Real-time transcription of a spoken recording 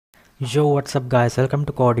Yo, what's up guys, welcome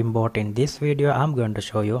to CodingBot. In this video I'm going to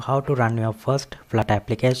show you how to run your first Flutter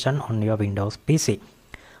application on your Windows PC.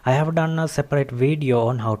 I have done a separate video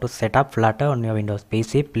on how to set up Flutter on your Windows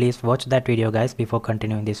PC. Please watch that video guys before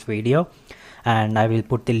continuing this video, and I will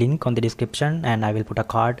put the link on the description and I will put a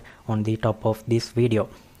card on the top of this video.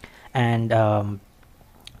 And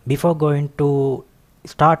before going to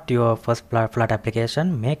start your first Flutter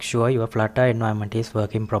application, make sure your Flutter environment is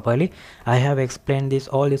working properly. I have explained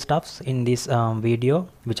all these stuffs in this video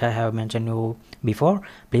which I have mentioned you before.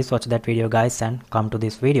 Please watch that video guys and come to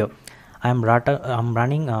this video. I'm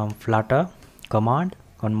running Flutter command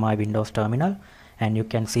on my Windows terminal, and you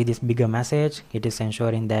can see this bigger message. It is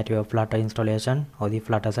ensuring that your Flutter installation or the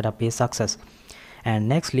Flutter setup is success.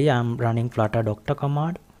 And nextly I'm running Flutter doctor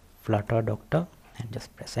command, Flutter doctor, and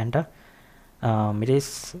just press enter. It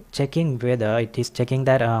is checking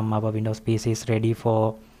that our Windows PC is ready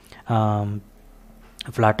for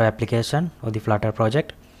Flutter application or the Flutter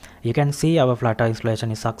project. You can see our Flutter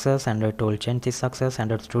installation is success, Android tool change is success,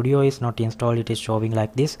 Android Studio is not installed, it is showing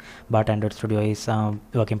like this, but Android Studio is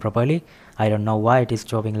working properly. I don't know why it is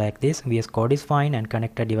showing like this. VS Code is fine, and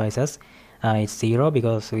connected devices is 0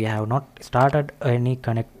 because we have not started any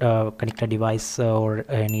connected device or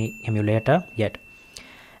any emulator yet.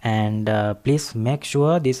 And please make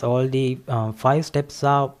sure all the 5 steps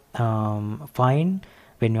are fine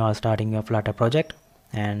when you are starting your Flutter project.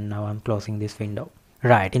 And now I'm closing this window.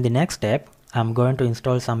 Right, in the next step I'm going to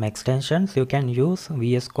install some extensions. You can use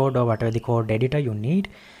VS Code or whatever the code editor you need,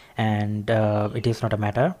 and it is not a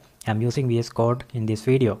matter. I'm using VS Code in this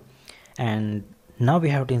video. And now we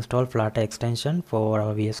have to install Flutter extension for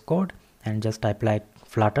our VS Code, and just type like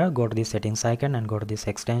Flutter, go to the settings icon and go to this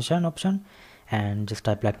extension option and just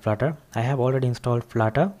type like Flutter. I have already installed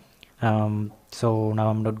Flutter, so now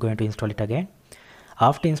I'm not going to install it again.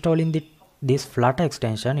 After installing this Flutter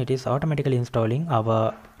extension, it is automatically installing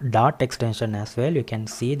our Dart extension as well. You can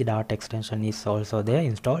see the Dart extension is also there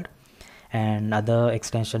installed, and other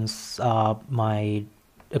extensions are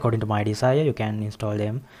according to my desire. You can install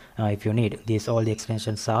them if you need. All the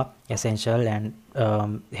extensions are essential and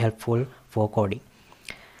helpful for coding.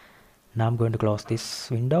 Now I'm going to close this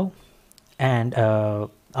window. And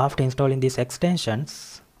after installing these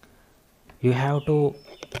extensions, you have to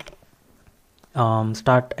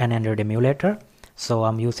start an Android emulator. So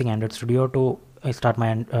I'm using Android Studio to start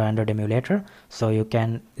my Android emulator. So you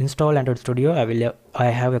can install Android Studio. I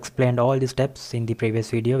have explained all the steps in the previous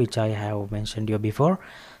video which I have mentioned you before.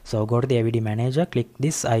 So go to the AVD manager, click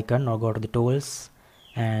this icon, or go to the tools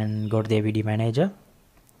and go to the AVD manager.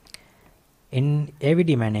 In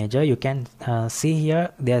AVD manager you can see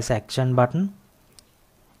here there's action buttons.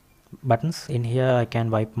 In here I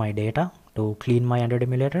can wipe my data to clean my Android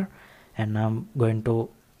emulator, and I'm going to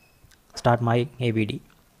start my AVD.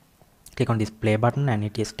 Click on this play button, and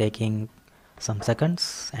it is taking some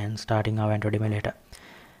seconds and starting our Android emulator.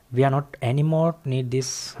 We are not anymore need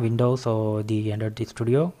this Windows or the Android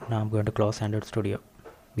Studio. Now I'm going to close Android Studio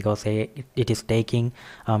because it is taking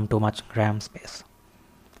too much RAM space.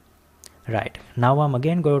 Right, now I'm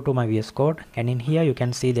again go to my VS Code, and in here you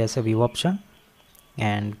can see there's a view option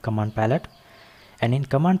and command palette. And in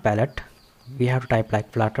command palette we have to type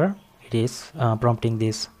like Flutter. It is prompting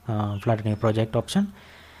this Flutter new project option,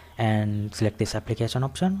 and select this application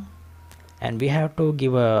option, and we have to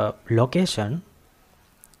give a location.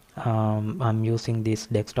 I'm using this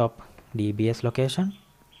desktop DBS location.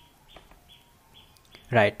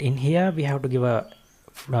 Right, in here we have to give a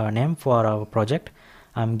name for our project.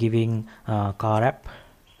 I'm giving car app,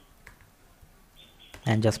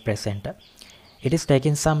 and just press enter. It is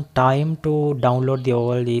taking some time to download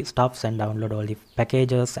all the stuffs and download all the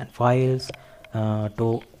packages and files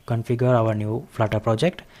to configure our new Flutter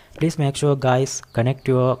project. Please make sure guys connect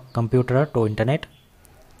your computer to internet.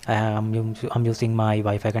 I'm using my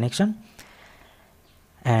Wi-Fi connection.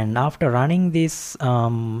 And after running this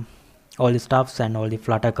all the stuffs and all the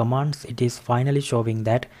Flutter commands, it is finally showing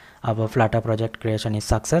that our Flutter project creation is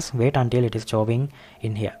success. Wait until it is showing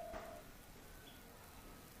in here.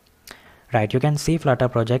 Right, you can see Flutter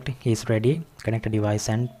project is ready. Connect a device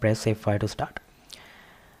and press F5 to start.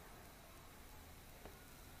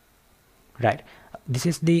 Right, this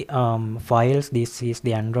is the files. This is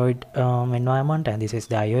the Android environment, and this is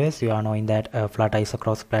the iOS. You are knowing that Flutter is a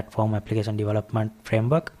cross-platform application development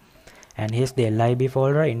framework. And here's the lib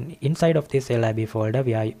folder. Inside of this lib folder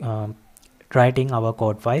we are writing our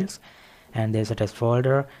code files, and there's a test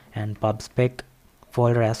folder and pubspec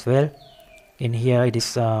folder as well. In here it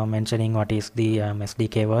is mentioning what is the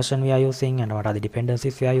SDK version we are using and what are the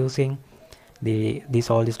dependencies we are using.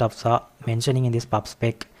 All the stuffs are mentioning in this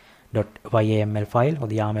pubspec .yaml file or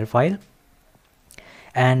the YAML file,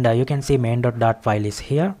 and you can see main.dart file is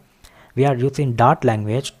here. We are using Dart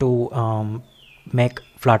language to make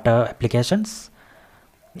Flutter applications.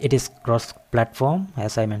 It is cross-platform,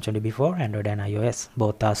 as I mentioned before. Android and iOS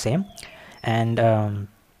both are same. And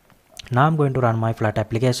now I'm going to run my Flutter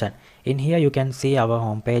application. In here you can see our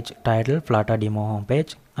homepage title, Flutter demo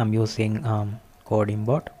homepage. I'm using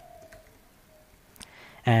CodingBot,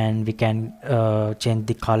 and we can change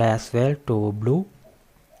the color as well to blue,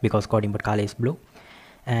 because CodingBot color is blue.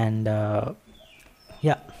 And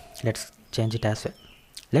yeah, let's change it as well.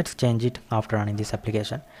 Let's change it after running this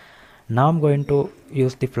application. Now I'm going to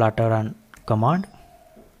use the Flutter run command.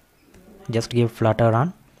 Just give Flutter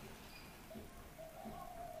run,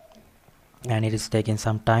 and it is taking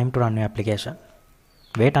some time to run your application.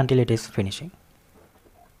 Wait until it is finishing.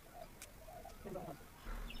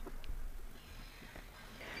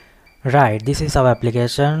 Right, this is our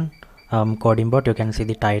application, CodingBot. You can see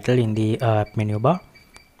the title in the menu bar,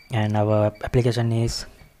 and our application is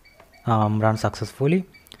run successfully.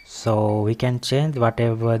 So we can change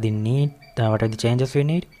whatever the need, whatever the changes we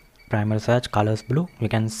need. Primary search, colors blue. You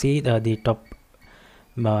can see the top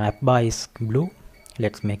app bar is blue.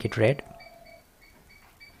 Let's make it red.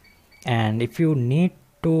 And if you need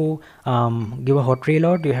to give a hot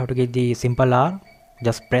reload, you have to give the simple R.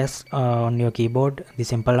 Just press on your keyboard the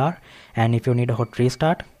simple R, and if you need a hot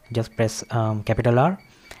restart, just press capital R,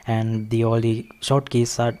 and all the short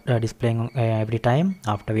keys are displaying every time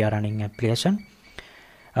after we are running application.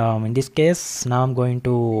 In this case, now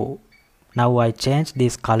I change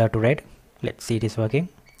this color to red. Let's see it is working.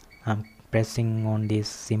 I'm pressing on this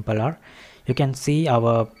simple R. You can see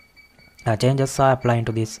our changes are applying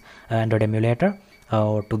to this Android emulator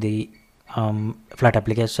or to the Flutter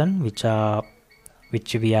application which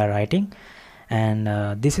we are writing.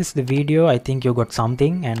 And this is the video. I think you got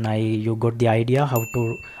something, and you got the idea how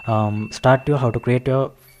to how to create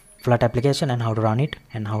your Flutter application and how to run it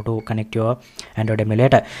and how to connect your Android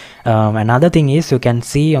emulator. Another thing is, you can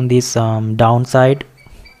see on this downside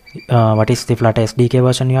what is the Flutter SDK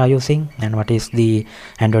version you are using and what is the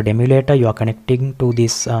Android emulator you are connecting to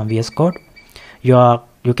this VS Code.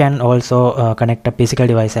 You can also connect a physical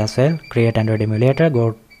device as well. Create Android emulator,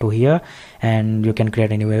 go to here, and you can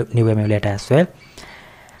create a new emulator as well.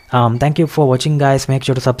 Thank you for watching, guys. Make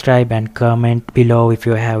sure to subscribe and comment below if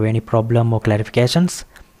you have any problem or clarifications.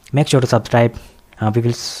 Make sure to subscribe. We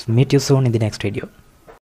will meet you soon in the next video.